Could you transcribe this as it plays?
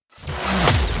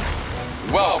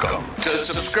to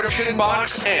Subscription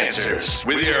Box Answers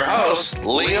with your host,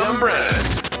 Liam Brennan.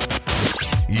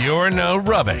 You're no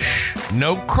rubbish,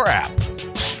 no crap.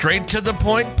 Straight to the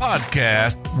point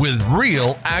podcast with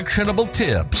real actionable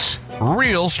tips,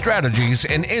 real strategies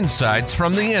and insights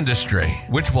from the industry,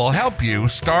 which will help you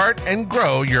start and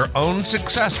grow your own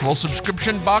successful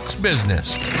subscription box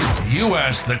business. You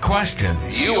ask the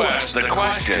questions. You ask the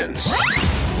questions.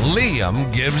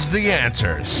 Liam gives the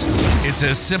answers. It's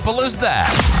as simple as that.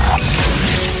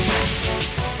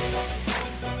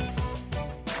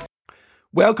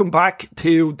 Welcome back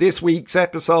to this week's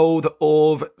episode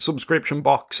of Subscription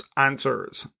Box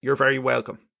Answers. You're very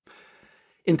welcome.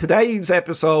 In today's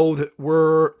episode,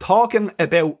 we're talking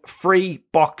about free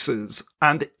boxes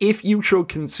and if you should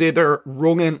consider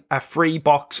running a free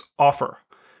box offer.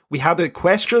 We had a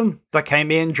question that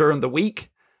came in during the week.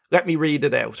 Let me read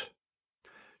it out.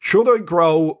 Should I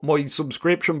grow my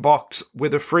subscription box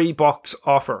with a free box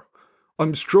offer?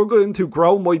 I'm struggling to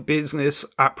grow my business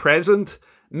at present,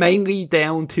 mainly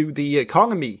down to the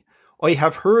economy. I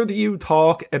have heard you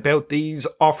talk about these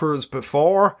offers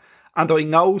before, and I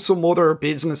know some other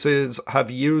businesses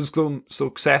have used them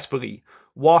successfully.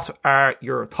 What are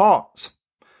your thoughts?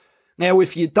 Now,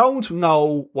 if you don't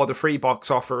know what a free box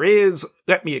offer is,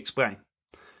 let me explain.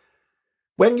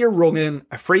 When you're running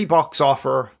a free box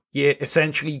offer, you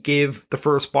essentially give the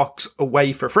first box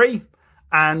away for free,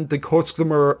 and the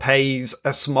customer pays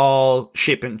a small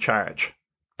shipping charge.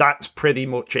 That's pretty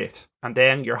much it. And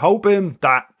then you're hoping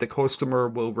that the customer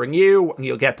will renew and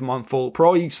you'll get them on full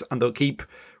price and they'll keep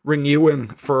renewing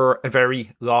for a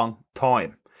very long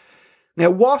time. Now,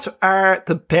 what are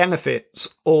the benefits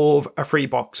of a free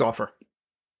box offer?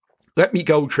 Let me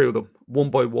go through them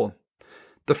one by one.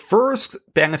 The first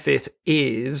benefit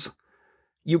is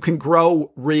you can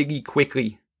grow really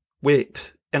quickly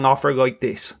with an offer like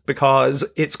this because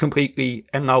it's completely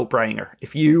a no-brainer.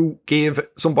 If you give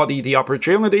somebody the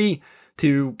opportunity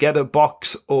to get a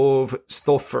box of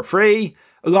stuff for free,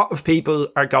 a lot of people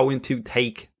are going to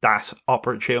take that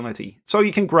opportunity. So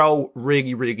you can grow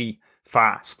really, really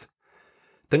fast.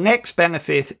 The next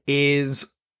benefit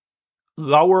is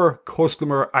lower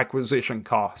customer acquisition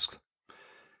cost.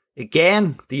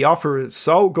 Again, the offer is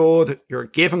so good, you're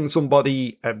giving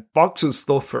somebody a box of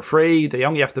stuff for free, they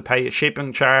only have to pay a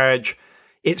shipping charge.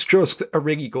 It's just a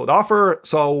really good offer,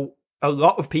 so a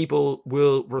lot of people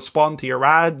will respond to your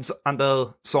ads and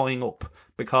they'll sign up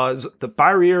because the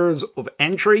barriers of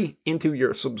entry into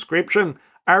your subscription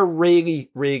are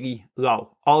really, really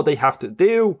low. All they have to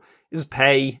do is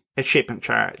pay a shipping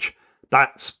charge.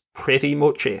 That's pretty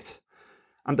much it.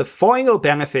 And the final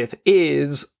benefit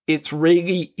is it's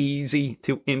really easy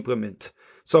to implement.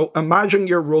 So imagine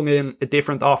you're running a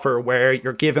different offer where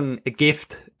you're giving a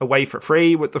gift away for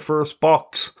free with the first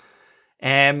box.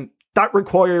 That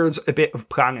requires a bit of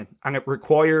planning and it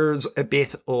requires a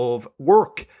bit of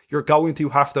work. You're going to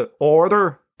have to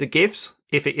order the gifts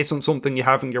if it isn't something you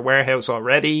have in your warehouse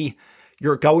already.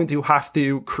 You're going to have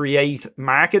to create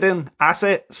marketing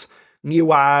assets,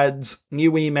 new ads,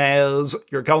 new emails.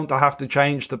 You're going to have to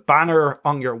change the banner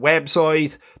on your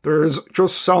website. There's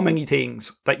just so many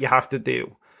things that you have to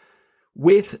do.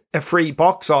 With a free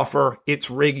box offer, it's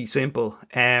really simple.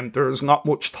 There's not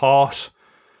much thought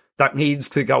that needs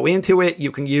to go into it.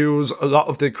 You can use a lot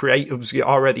of the creatives you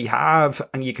already have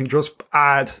and you can just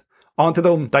add onto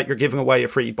them that you're giving away a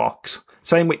free box.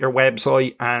 Same with your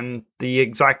website and the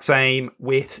exact same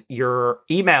with your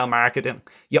email marketing.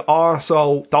 You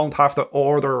also don't have to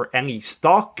order any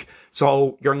stock,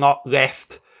 so you're not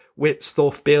left with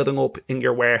stuff building up in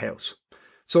your warehouse.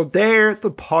 So they're the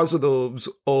positives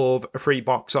of a free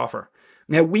box offer.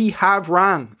 Now, we have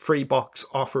ran free box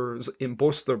offers in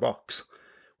BusterBox.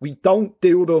 We don't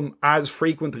do them as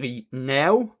frequently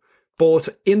now, but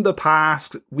in the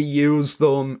past, we used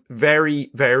them very,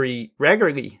 very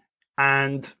regularly.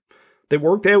 And they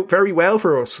worked out very well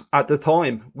for us at the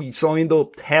time. We signed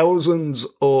up thousands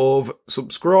of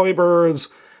subscribers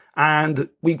and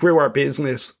we grew our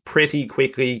business pretty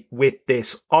quickly with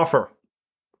this offer.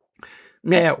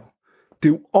 Now,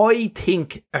 do I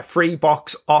think a free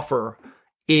box offer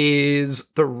is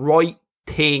the right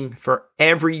thing for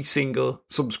every single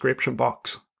subscription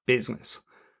box business?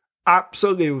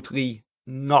 Absolutely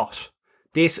not.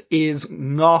 This is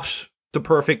not the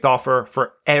perfect offer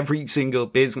for every single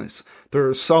business. There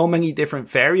are so many different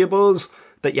variables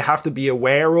that you have to be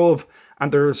aware of,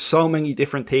 and there are so many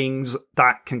different things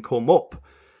that can come up.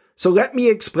 So let me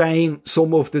explain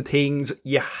some of the things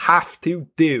you have to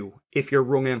do if you're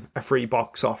running a free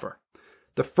box offer.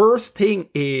 The first thing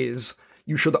is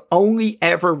you should only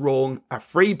ever run a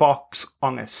free box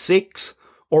on a 6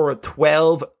 or a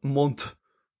 12 month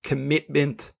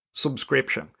commitment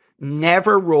subscription.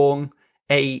 Never run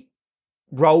a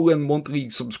rolling monthly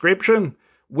subscription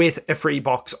with a free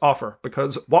box offer,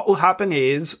 because what will happen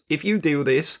is, if you do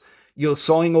this, you'll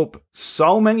sign up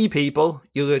so many people,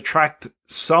 you'll attract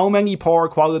so many poor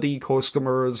quality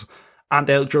customers, and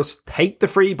they'll just take the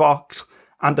free box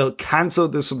and they'll cancel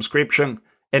the subscription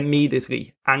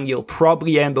immediately, and you'll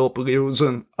probably end up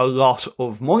losing a lot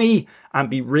of money and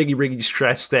be really, really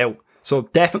stressed out. So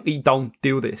definitely don't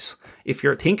do this. If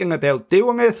you're thinking about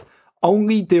doing it,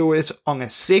 only do it on a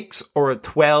 6 or a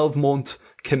 12 month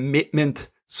commitment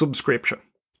subscription,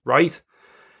 right?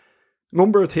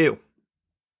 Number 2,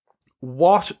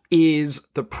 what is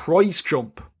the price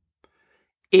jump?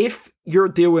 If you're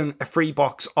doing a free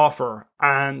box offer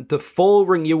and the full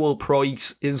renewal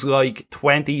price is like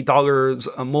 $20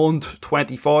 a month,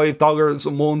 $25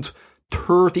 a month,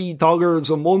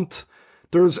 $30 a month,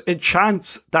 there's a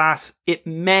chance that it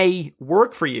may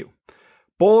work for you.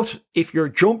 But if you're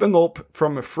jumping up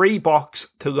from a free box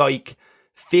to like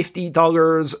 $50,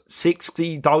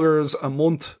 $60 a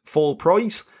month full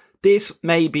price, this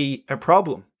may be a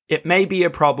problem. It may be a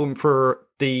problem for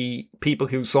the people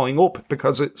who sign up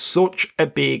because it's such a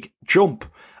big jump,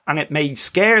 and it may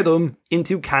scare them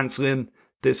into cancelling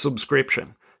the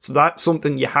subscription. So that's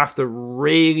something you have to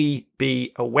really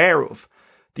be aware of.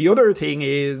 The other thing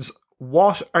is,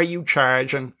 what are you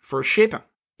charging for shipping?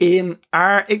 In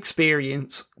our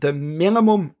experience, the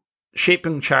minimum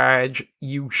shipping charge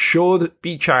you should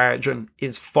be charging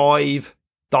is $5.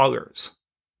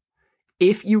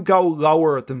 If you go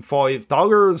lower than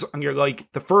 $5 and you're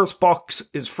like, the first box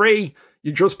is free,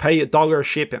 you just pay $1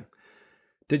 shipping,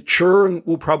 the churn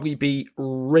will probably be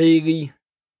really,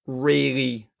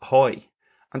 really high.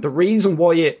 And the reason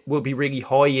why it will be really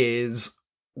high is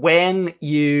when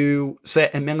you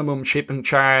set a minimum shipping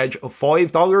charge of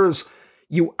 $5,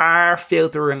 you are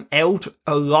filtering out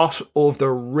a lot of the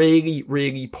really,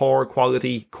 really poor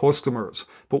quality customers.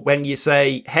 But when you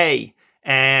say, hey,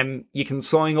 you can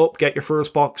sign up, get your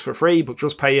first box for free, but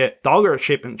just pay $1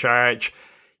 shipping charge,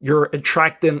 you're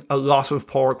attracting a lot of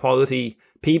poor quality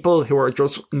people who are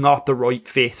just not the right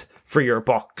fit for your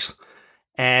box.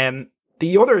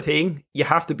 The other thing you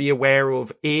have to be aware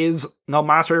of is, no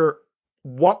matter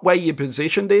what way you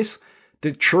position this,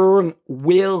 the churn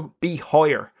will be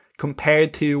higher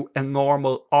compared to a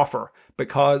normal offer,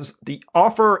 because the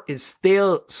offer is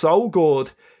still so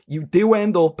good, you do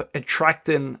end up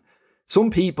attracting some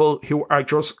people who are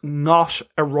just not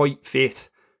a right fit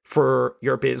for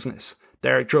your business.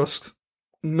 They're just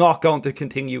not going to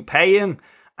continue paying,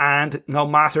 and no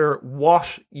matter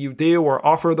what you do or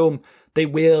offer them, they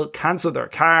will cancel their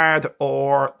card,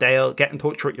 or they'll get in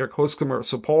touch with your customer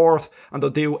support and they'll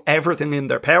do everything in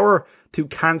their power to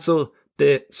cancel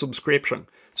the subscription.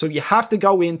 So you have to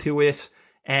go into it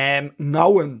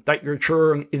knowing that your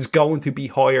churn is going to be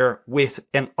higher with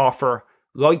an offer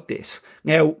like this.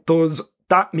 Now, does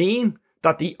that mean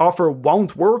that the offer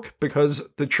won't work because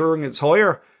the churn is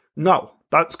higher? No,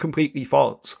 that's completely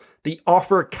false. The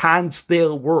offer can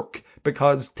still work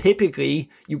because typically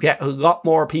you get a lot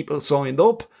more people signed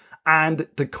up, and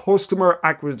the customer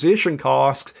acquisition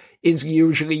cost is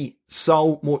usually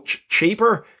so much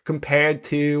cheaper compared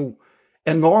to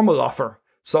a normal offer.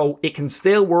 So it can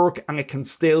still work and it can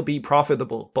still be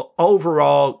profitable, but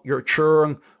overall your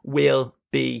churn will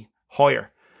be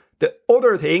higher. The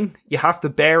other thing you have to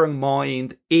bear in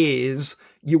mind is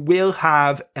you will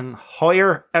have a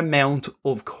higher amount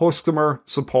of customer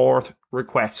support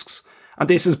requests. And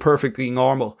this is perfectly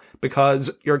normal because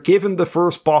you're giving the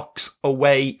first box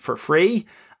away for free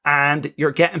and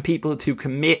you're getting people to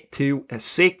commit to a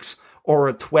 6 or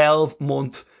a 12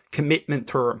 month commitment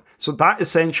term. So that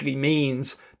essentially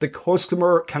means the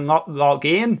customer cannot log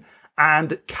in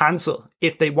and cancel.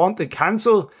 If they want to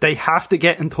cancel, they have to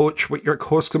get in touch with your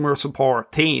customer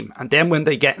support team. And then when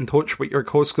they get in touch with your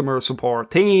customer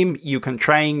support team, you can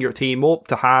train your team up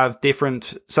to have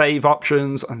different save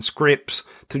options and scripts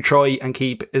to try and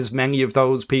keep as many of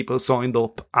those people signed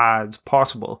up as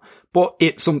possible. But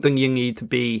it's something you need to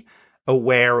be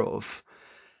aware of.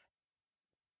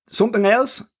 Something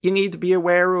else you need to be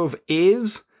aware of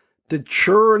is the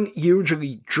churn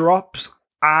usually drops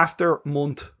after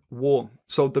month 1.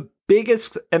 So the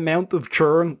biggest amount of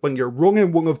churn when you're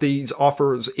running one of these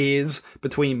offers is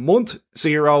between month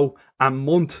 0 and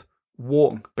month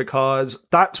 1, because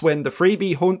that's when the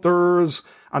freebie hunters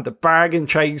and the bargain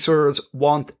chasers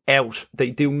want out.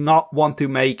 They do not want to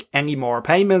make any more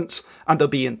payments, and they'll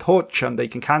be in touch and they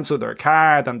can cancel their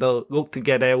card and they'll look to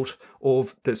get out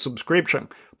of the subscription.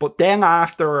 But then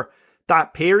after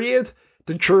that period,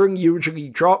 the churn usually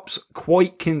drops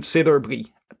quite considerably.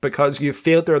 because you've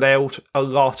filtered out a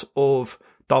lot of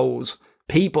those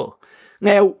people.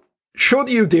 Now, should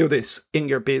you do this in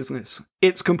your business?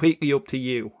 It's completely up to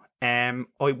you.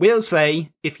 I will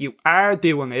say, if you are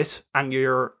doing it and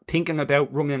you're thinking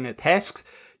about running a test,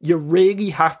 you really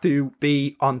have to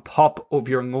be on top of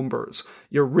your numbers.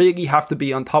 You really have to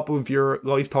be on top of your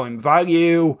lifetime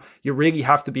value. You really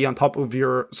have to be on top of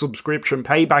your subscription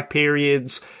payback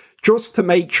periods, just to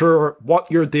make sure what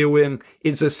you're doing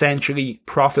is essentially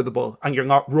profitable and you're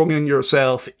not running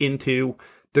yourself into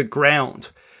the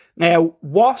ground. Now,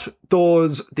 what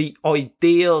does the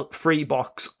ideal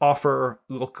Freebox offer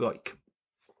look like?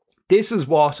 This is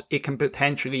what it can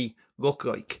potentially look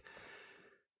like.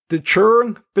 The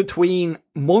churn between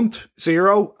month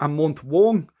 0 and month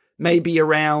 1 may be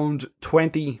around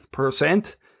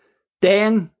 20%.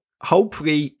 Then,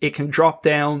 hopefully, it can drop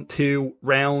down to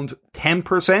around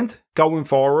 10% going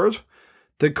forward.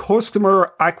 The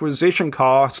customer acquisition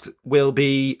cost will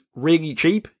be really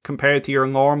cheap compared to your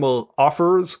normal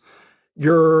offers.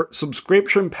 Your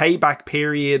subscription payback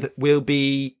period will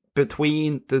be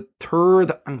between the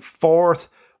 3rd and 4th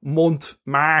month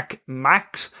mark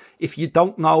max. If you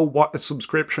don't know what a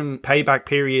subscription payback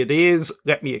period is,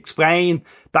 let me explain.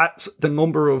 That's the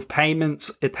number of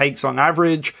payments it takes on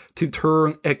average to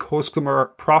turn a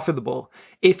customer profitable.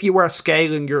 If you are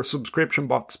scaling your subscription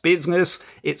box business,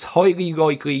 it's highly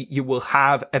likely you will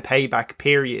have a payback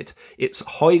period. It's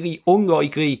highly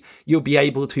unlikely you'll be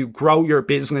able to grow your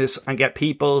business and get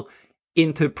people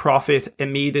into profit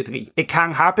immediately. It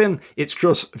can happen. It's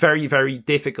just very, very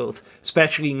difficult,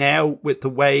 especially now with the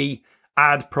way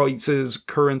ad prices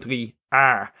currently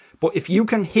are. But if you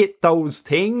can hit those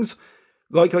things,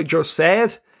 like I just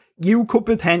said, you could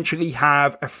potentially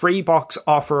have a Freebox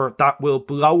offer that will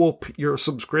blow up your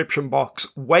subscription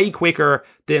box way quicker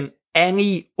than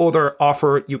any other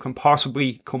offer you can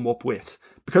possibly come up with,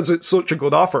 because it's such a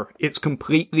good offer. It's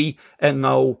completely a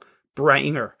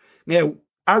no-brainer. Now,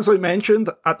 as I mentioned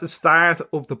at the start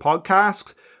of the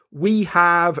podcast, we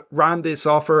have ran this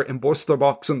offer in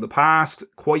BusterBox in the past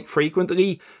quite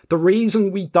frequently. The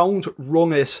reason we don't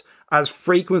run it as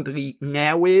frequently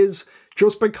now is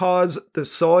just because the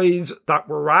size that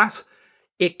we're at,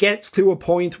 it gets to a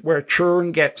point where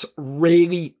churn gets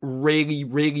really, really,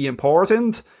 really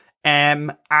important.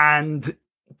 And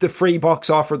the Freebox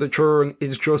offer, the churn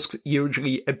is just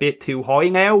usually a bit too high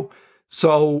now.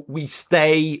 So we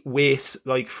stay with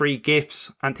like free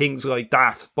gifts and things like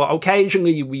that. But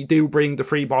occasionally we do bring the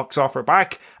Freebox offer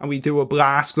back and we do a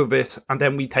blast of it and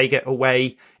then we take it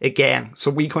away again.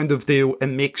 So we kind of do a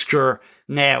mixture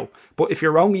now. But if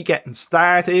you're only getting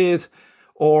started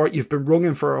or you've been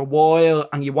running for a while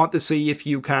and you want to see if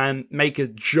you can make a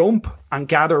jump and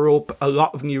gather up a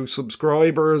lot of new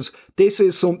subscribers, this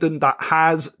is something that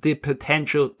has the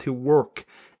potential to work.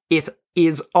 It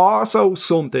is also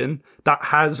something that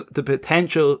has the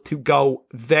potential to go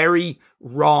very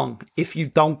wrong if you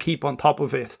don't keep on top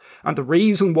of it. And the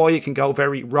reason why it can go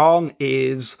very wrong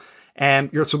is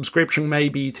your subscription may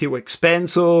be too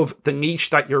expensive, the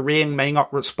niche that you're in may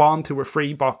not respond to a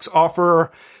Freebox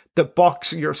offer, the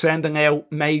box you're sending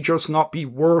out may just not be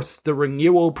worth the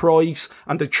renewal price,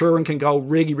 and the churn can go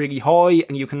really, really high,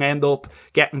 and you can end up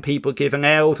getting people giving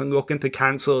out and looking to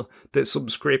cancel the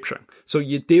subscription. So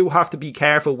you do have to be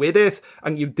careful with it,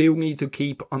 and you do need to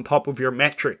keep on top of your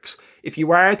metrics. If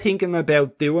you are thinking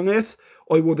about doing it,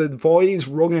 I would advise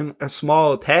running a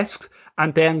small test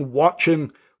and then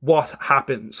watching what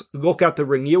happens. Look at the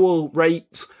renewal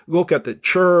rates, look at the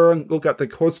churn, look at the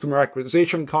customer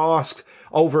acquisition cost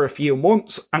over a few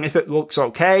months, and if it looks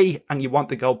okay and you want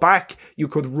to go back, you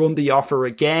could run the offer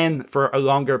again for a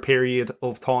longer period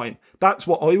of time. That's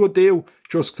what I would do,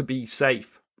 just to be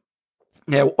safe.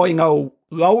 Now, I know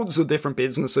loads of different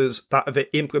businesses that have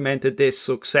implemented this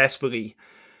successfully.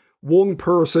 One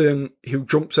person who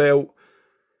jumps out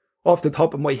off the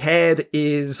top of my head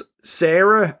is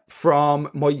Sarah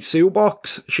from My Sue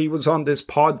Box. She was on this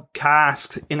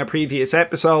podcast in a previous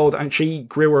episode and she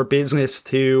grew her business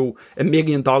to $1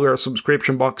 million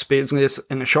subscription box business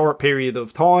in a short period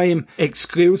of time,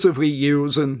 exclusively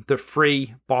using the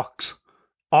free box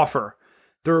offer.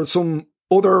 There are some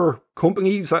other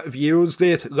companies that have used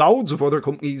it, loads of other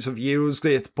companies have used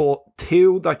it, but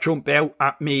two that jump out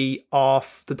at me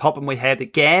off the top of my head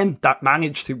again that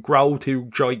managed to grow to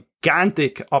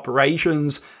gigantic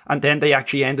operations and then they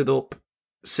actually ended up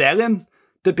selling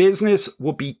the business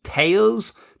would be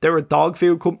Tails. They're a dog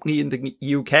food company in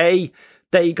the UK.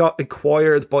 They got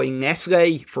acquired by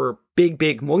Nestle for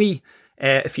big money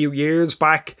a few years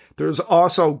back. There's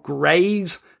also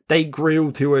Graze. They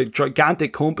grew to a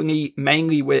gigantic company,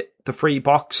 mainly with the free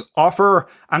box offer,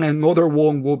 and another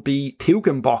one would be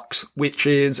Toucan Box, which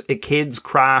is a kids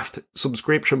craft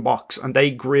subscription box, and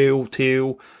they grew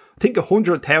to, I think,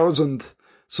 100,000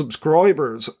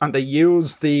 subscribers, and they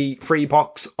use the free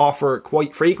box offer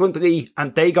quite frequently,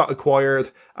 and they got acquired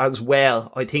as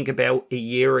well, I think about a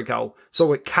year ago.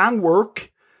 So it can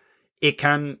work. It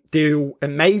can do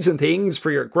amazing things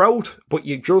for your growth, but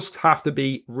you just have to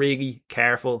be really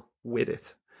careful with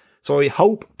it. So I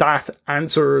hope that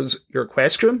answers your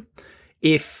question.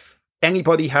 If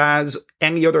anybody has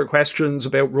any other questions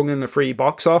about running a free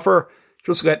box offer,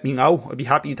 just let me know. I'd be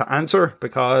happy to answer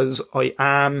because I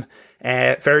am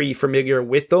very familiar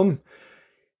with them.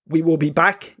 We will be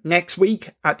back next week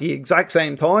at the exact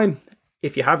same time.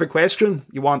 If you have a question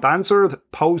you want answered,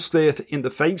 post it in the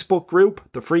Facebook group,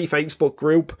 the free Facebook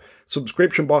group,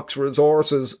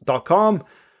 subscriptionboxresources.com,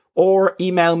 or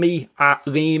email me at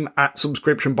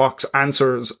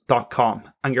liam@subscriptionboxanswers.com,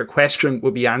 and your question will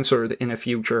be answered in a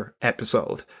future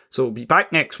episode. So we'll be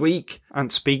back next week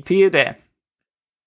and speak to you then.